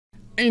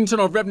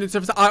Internal Revenue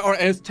Service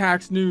IRS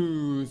tax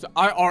news.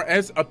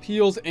 IRS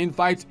Appeals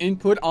invites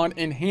input on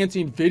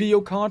enhancing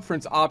video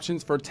conference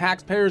options for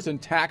taxpayers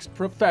and tax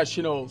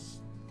professionals.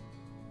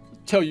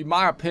 Tell you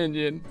my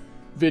opinion,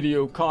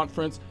 video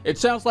conference. It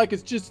sounds like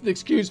it's just an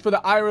excuse for the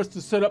IRS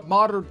to set up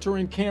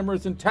monitoring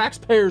cameras in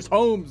taxpayers'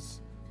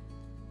 homes.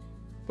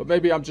 But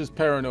maybe I'm just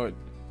paranoid.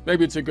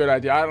 Maybe it's a good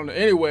idea. I don't know.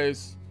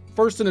 Anyways,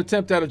 first an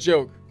attempt at a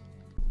joke.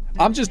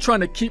 I'm just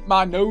trying to keep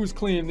my nose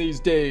clean these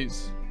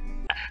days.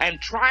 And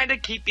try to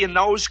keep your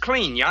nose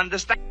clean, you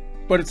understand?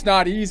 But it's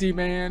not easy,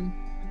 man.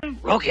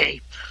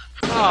 Okay.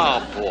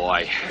 Oh,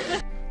 boy.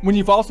 When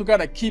you've also got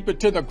to keep it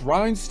to the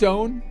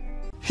grindstone.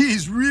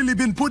 He's really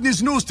been putting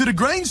his nose to the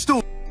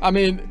grindstone. I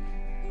mean,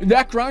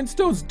 that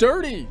grindstone's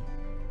dirty.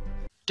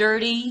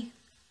 Dirty,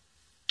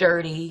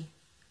 dirty,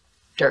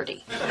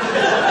 dirty.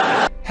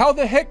 How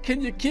the heck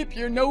can you keep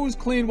your nose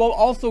clean while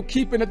also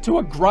keeping it to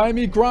a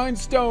grimy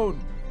grindstone?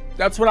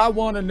 That's what I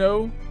want to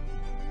know.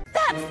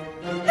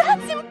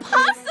 That's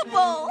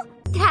impossible!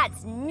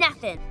 That's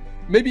nothing.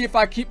 Maybe if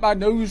I keep my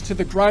nose to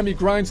the grimy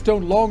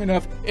grindstone long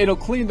enough, it'll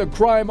clean the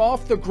grime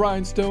off the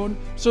grindstone,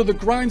 so the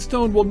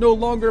grindstone will no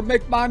longer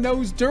make my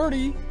nose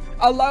dirty,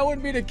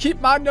 allowing me to keep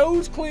my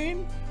nose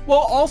clean,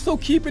 while also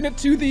keeping it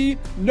to the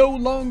no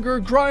longer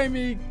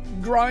grimy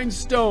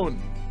grindstone.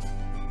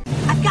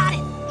 I've got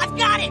it! I've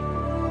got it!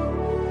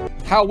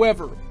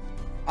 However,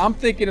 I'm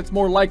thinking it's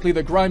more likely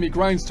the grimy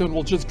grindstone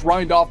will just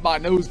grind off my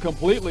nose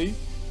completely.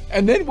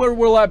 And then where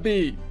will I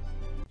be?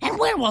 And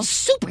where will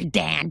Super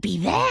Dan be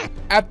then?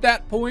 At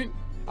that point,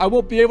 I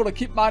won't be able to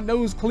keep my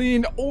nose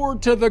clean or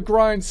to the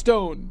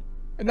grindstone.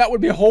 And that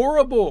would be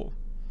horrible.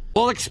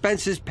 All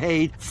expenses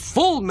paid,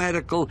 full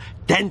medical,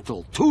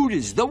 dental,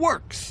 tutors, the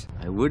works.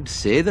 I would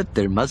say that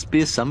there must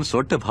be some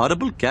sort of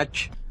horrible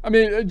catch. I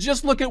mean,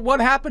 just look at what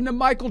happened to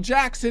Michael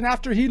Jackson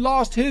after he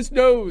lost his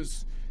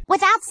nose.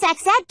 Without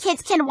sex ed,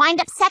 kids can wind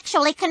up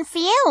sexually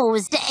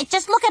confused.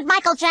 Just look at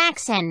Michael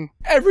Jackson.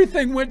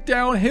 Everything went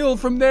downhill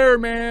from there,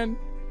 man.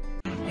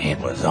 It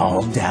was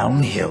all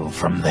downhill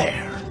from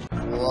there.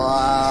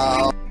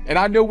 Whoa. And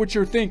I know what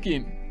you're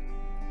thinking.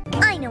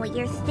 I know what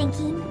you're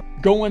thinking.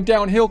 Going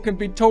downhill can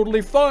be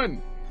totally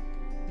fun.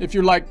 If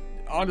you're like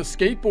on a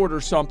skateboard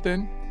or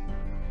something.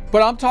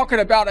 But I'm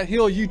talking about a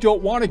hill you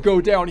don't want to go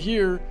down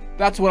here.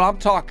 That's what I'm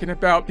talking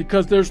about,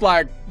 because there's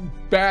like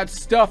bad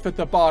stuff at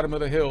the bottom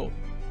of the hill.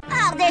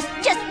 Oh, there's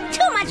just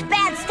too much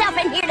bad stuff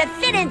in here to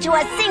fit into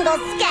a single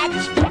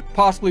sketch.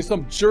 Possibly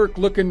some jerk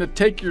looking to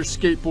take your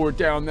skateboard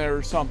down there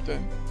or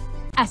something.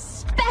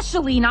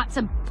 Especially not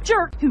some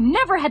jerk who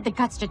never had the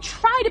guts to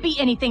try to be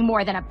anything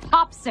more than a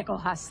popsicle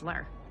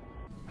hustler.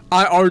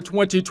 IR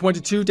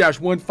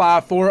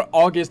 2022-154,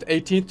 August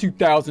 18,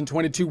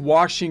 2022,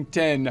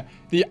 Washington.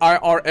 The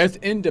IRS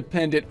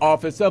Independent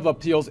Office of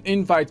Appeals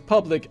invites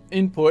public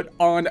input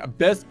on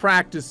best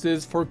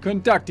practices for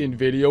conducting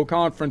video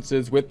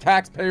conferences with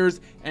taxpayers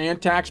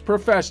and tax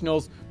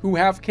professionals who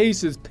have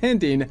cases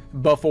pending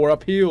before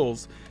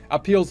appeals.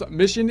 Appeals'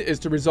 mission is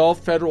to resolve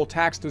federal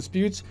tax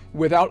disputes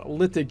without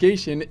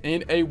litigation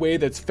in a way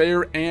that's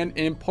fair and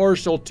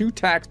impartial to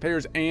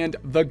taxpayers and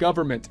the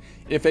government.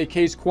 If a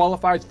case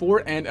qualifies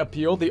for an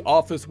appeal, the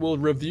office will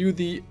review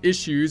the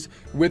issues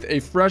with a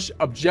fresh,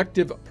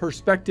 objective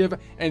perspective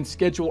and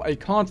schedule a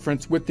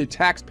conference with the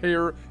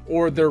taxpayer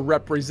or their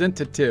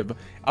representative.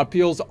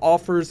 Appeals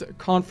offers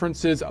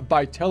conferences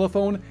by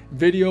telephone,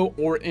 video,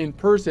 or in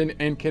person,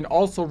 and can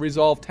also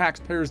resolve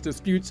taxpayers'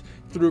 disputes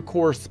through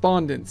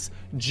correspondence.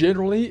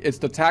 Generally, it's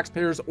the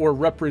taxpayer's or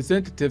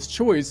representative's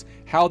choice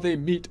how they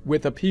meet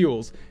with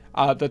appeals.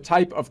 The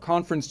type of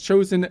conference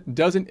chosen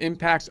doesn't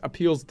impact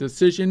appeals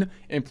decision.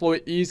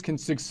 Employees can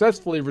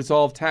successfully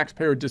resolve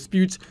taxpayer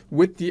disputes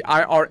with the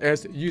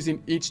IRS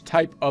using each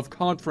type of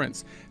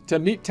conference. To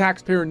meet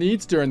taxpayer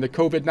needs during the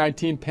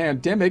COVID-19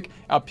 pandemic,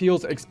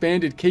 appeals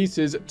expanded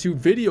cases to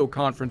video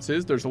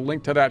conferences. There's a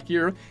link to that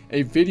here.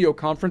 A video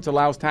conference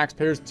allows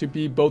taxpayers to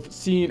be both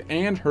seen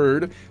and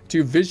heard,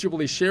 to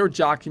visually share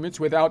documents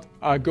without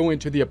going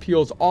to the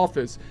appeals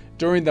office.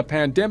 During the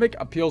pandemic,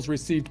 appeals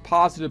received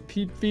positive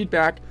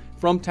feedback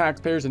from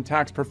taxpayers and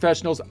tax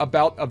professionals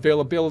about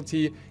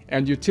availability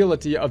and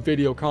utility of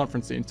video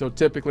conferencing. So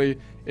typically,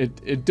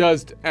 it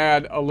does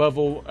add a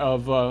level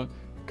of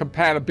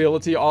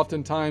compatibility,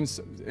 oftentimes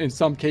in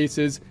some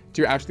cases,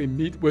 to actually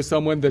meet with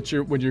someone that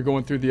when you're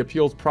going through the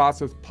appeals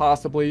process.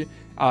 Possibly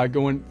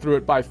going through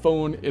it by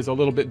phone is a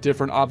little bit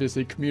different.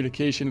 Obviously,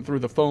 communication through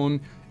the phone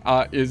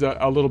is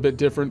a little bit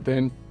different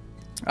than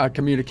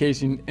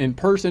communication in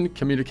person.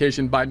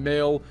 Communication by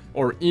mail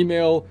or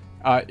email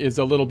is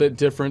a little bit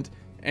different.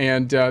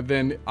 And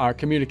then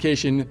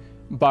communication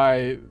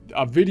by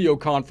a video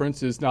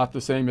conference is not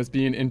the same as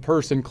being in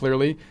person,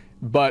 clearly,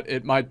 but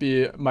it might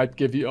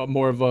give you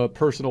more of a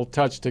personal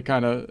touch to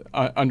kind of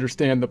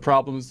understand the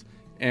problems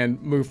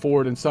and move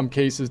forward in some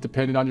cases,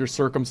 depending on your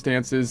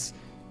circumstances.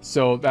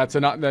 So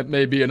that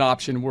may be an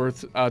option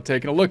worth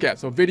taking a look at.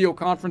 So video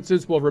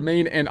conferences will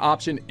remain an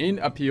option in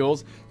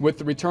appeals. With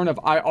the return of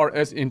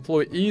IRS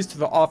employees to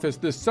the office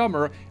this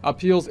summer,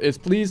 Appeals is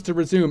pleased to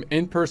resume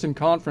in-person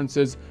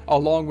conferences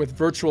along with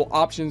virtual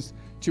options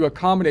to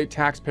accommodate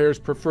taxpayers'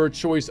 preferred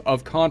choice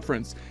of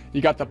conference. You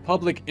got the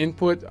public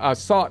input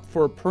sought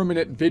for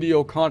permanent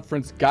video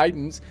conference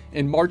guidance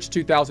in March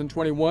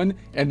 2021.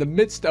 In the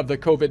midst of the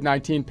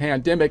COVID-19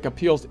 pandemic,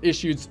 Appeals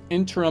issued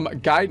interim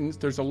guidance,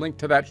 there's a link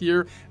to that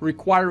here,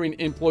 requiring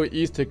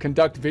employees to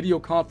conduct video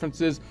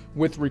conferences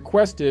with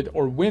requested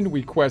or when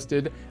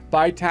requested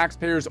by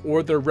taxpayers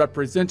or their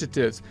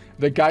representatives.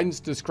 The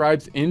guidance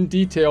describes in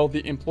detail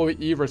the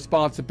employee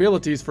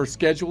responsibilities for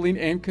scheduling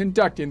and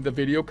conducting the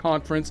video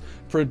conference,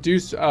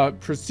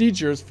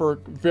 procedures for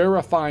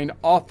verifying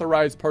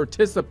authorized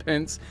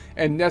participants,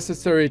 and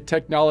necessary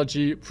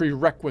technology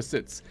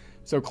prerequisites.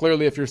 So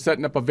clearly, if you're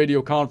setting up a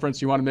video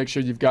conference, you want to make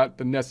sure you've got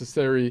the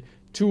necessary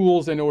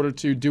tools in order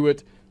to do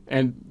it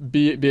and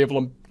be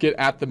able to get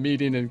at the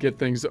meeting and get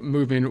things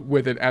moving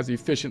with it as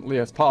efficiently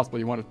as possible.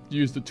 You want to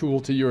use the tool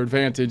to your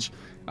advantage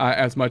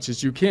as much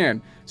as you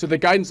can. So the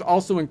guidance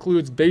also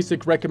includes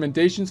basic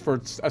recommendations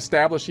for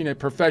establishing a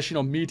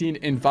professional meeting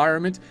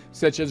environment,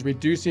 such as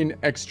reducing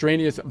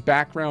extraneous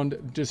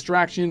background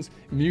distractions,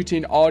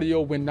 muting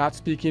audio when not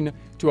speaking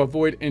to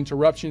avoid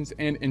interruptions,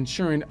 and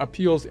ensuring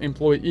appeals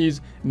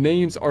employees'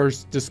 names are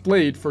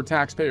displayed for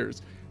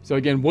taxpayers. So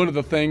again, one of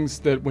the things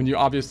that when you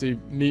obviously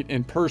meet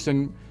in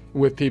person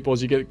with people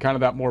is you get kind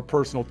of that more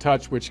personal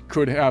touch, which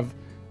could have,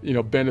 you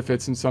know,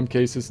 benefits in some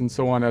cases and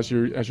so on as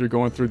you're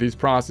going through these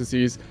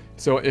processes.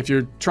 So if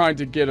you're trying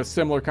to get a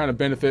similar kind of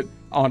benefit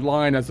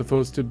online as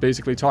opposed to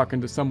basically talking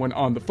to someone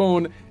on the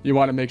phone, you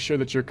want to make sure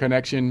that your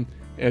connection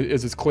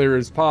is as clear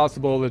as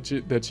possible,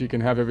 that you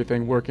can have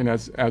everything working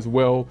as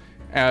well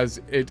as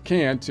it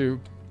can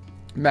to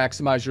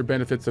maximize your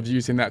benefits of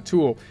using that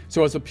tool.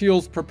 So as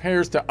Appeals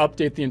prepares to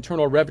update the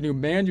Internal Revenue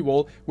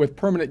Manual with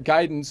permanent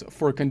guidance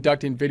for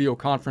conducting video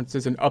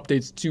conferences and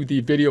updates to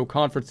the video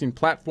conferencing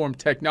platform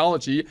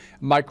technology,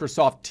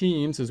 Microsoft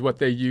Teams is what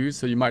they use,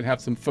 so you might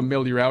have some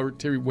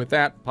familiarity with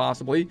that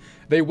possibly.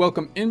 They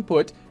welcome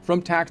input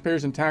from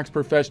taxpayers and tax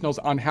professionals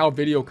on how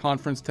video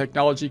conference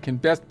technology can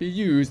best be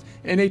used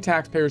in a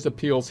taxpayer's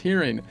appeals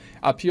hearing.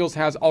 Appeals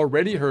has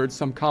already heard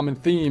some common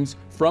themes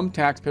from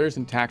taxpayers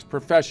and tax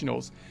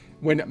professionals.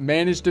 When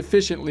managed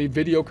efficiently,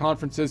 video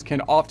conferences can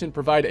often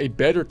provide a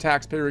better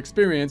taxpayer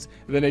experience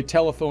than a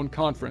telephone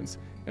conference.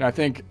 And I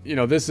think, you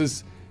know,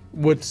 this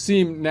would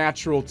seem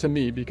natural to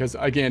me because,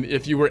 again,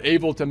 if you were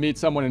able to meet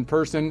someone in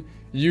person,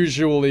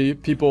 usually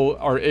people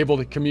are able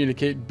to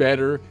communicate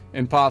better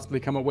and possibly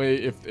come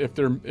away if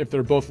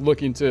they're both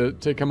looking to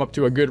come up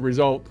to a good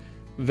result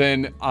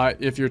than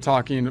if you're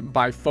talking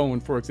by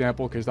phone, for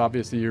example, because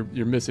obviously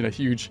you're missing a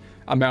huge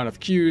amount of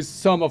cues,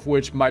 some of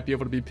which might be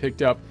able to be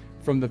picked up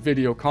from the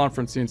video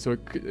conferencing, so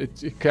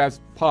it has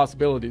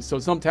possibilities. So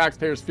some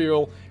taxpayers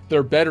feel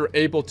they're better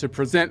able to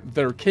present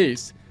their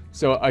case.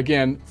 So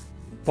again,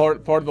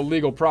 part of the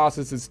legal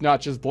process is not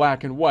just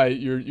black and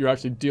white. You're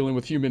actually dealing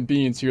with human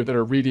beings here that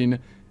are reading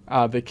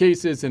the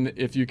cases, and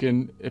if you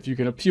can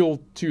appeal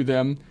to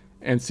them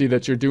and see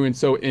that you're doing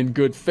so in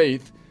good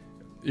faith,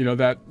 you know,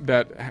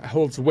 that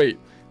holds weight.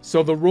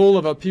 So the role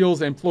of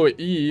appeals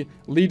employee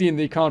leading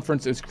the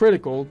conference is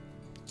critical.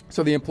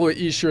 So the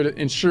employee should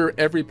ensure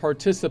every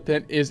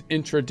participant is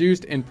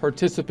introduced and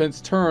participants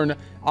turn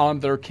on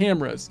their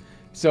cameras.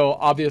 So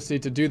obviously,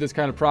 to do this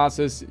kind of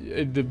process,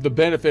 the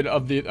benefit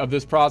of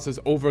this process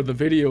over the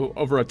video,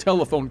 over a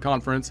telephone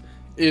conference,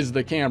 is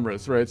the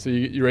cameras, right? So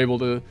you're able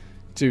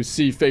to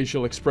see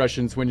facial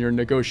expressions when you're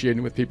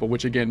negotiating with people,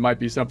 which again might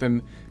be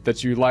something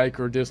that you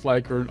like or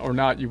dislike or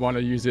not. You want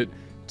to use it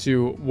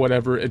to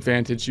whatever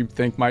advantage you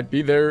think might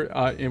be there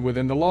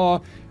within the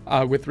law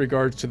with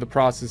regards to the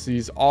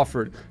processes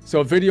offered.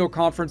 So video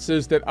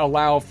conferences that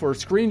allow for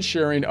screen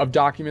sharing of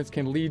documents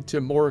can lead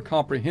to more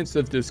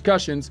comprehensive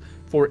discussions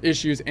for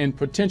issues and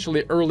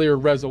potentially earlier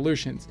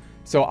resolutions.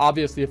 So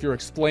obviously, if you're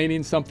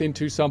explaining something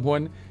to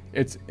someone,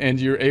 and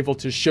you're able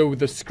to show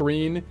the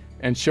screen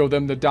and show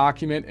them the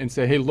document and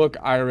say, hey, look,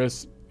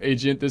 IRS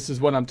agent, this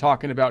is what I'm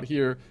talking about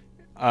here.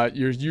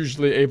 You're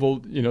usually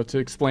able, you know, to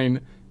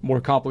explain more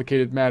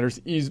complicated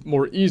matters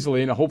more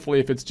easily, and hopefully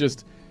if it's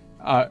just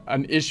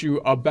an issue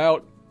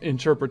about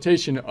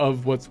interpretation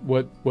of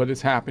what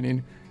is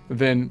happening,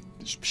 then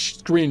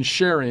screen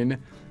sharing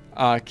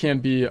can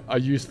be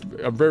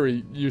a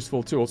very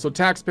useful tool. So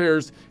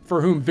taxpayers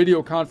for whom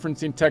video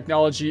conferencing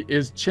technology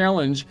is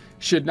challenged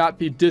should not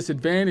be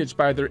disadvantaged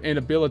by their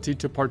inability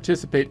to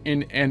participate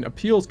in an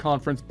appeals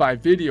conference by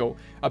video.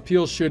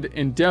 Appeals should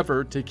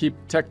endeavor to keep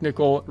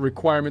technical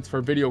requirements for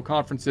video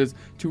conferences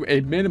to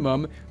a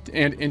minimum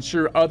and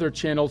ensure other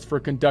channels for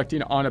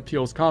conducting on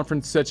appeals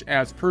conference, such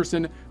as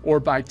person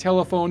or by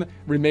telephone,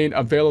 remain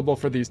available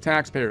for these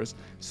taxpayers.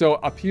 So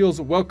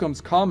Appeals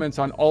welcomes comments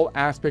on all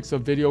aspects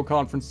of video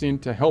conference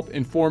conferencing to help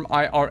inform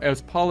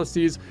IRS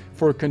policies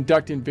for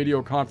conducting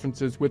video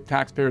conferences with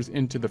taxpayers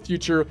into the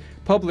future.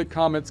 Public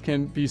comments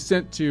can be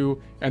sent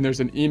to, and there's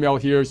an email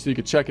here so you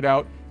can check it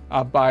out,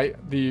 by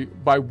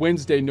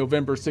Wednesday,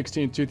 November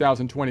 16,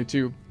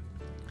 2022.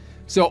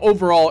 So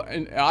overall,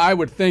 I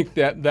would think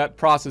that that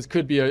process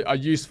could be a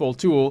useful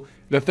tool.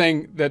 The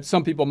thing that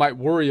some people might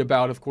worry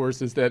about, of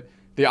course, is that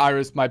the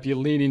IRS might be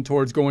leaning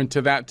towards going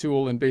to that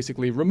tool and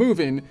basically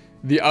removing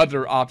the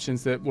other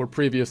options that were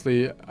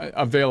previously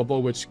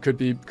available, which could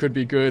be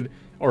good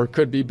or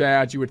could be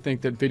bad. You would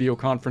think that video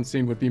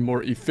conferencing would be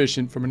more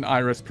efficient from an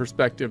IRS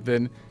perspective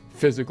than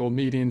physical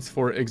meetings,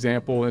 for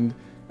example. And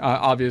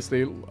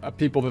obviously,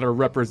 people that are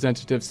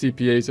representative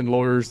CPAs and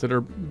lawyers that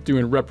are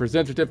doing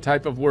representative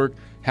type of work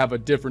have a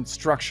different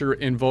structure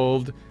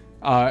involved.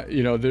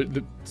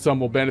 Some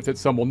will benefit,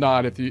 some will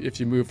not. If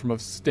you move from a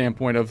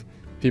standpoint of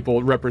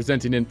people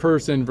representing in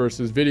person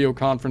versus video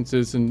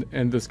conferences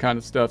and this kind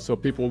of stuff, so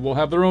people will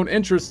have their own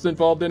interests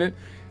involved in it.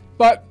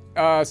 But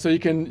so you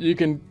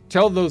can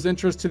tell those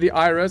interests to the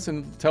IRS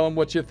and tell them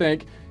what you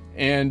think.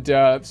 And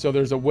so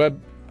there's a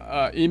web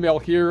email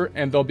here,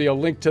 and there'll be a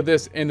link to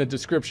this in the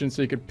description,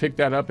 so you can pick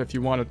that up if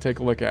you want to take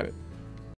a look at it.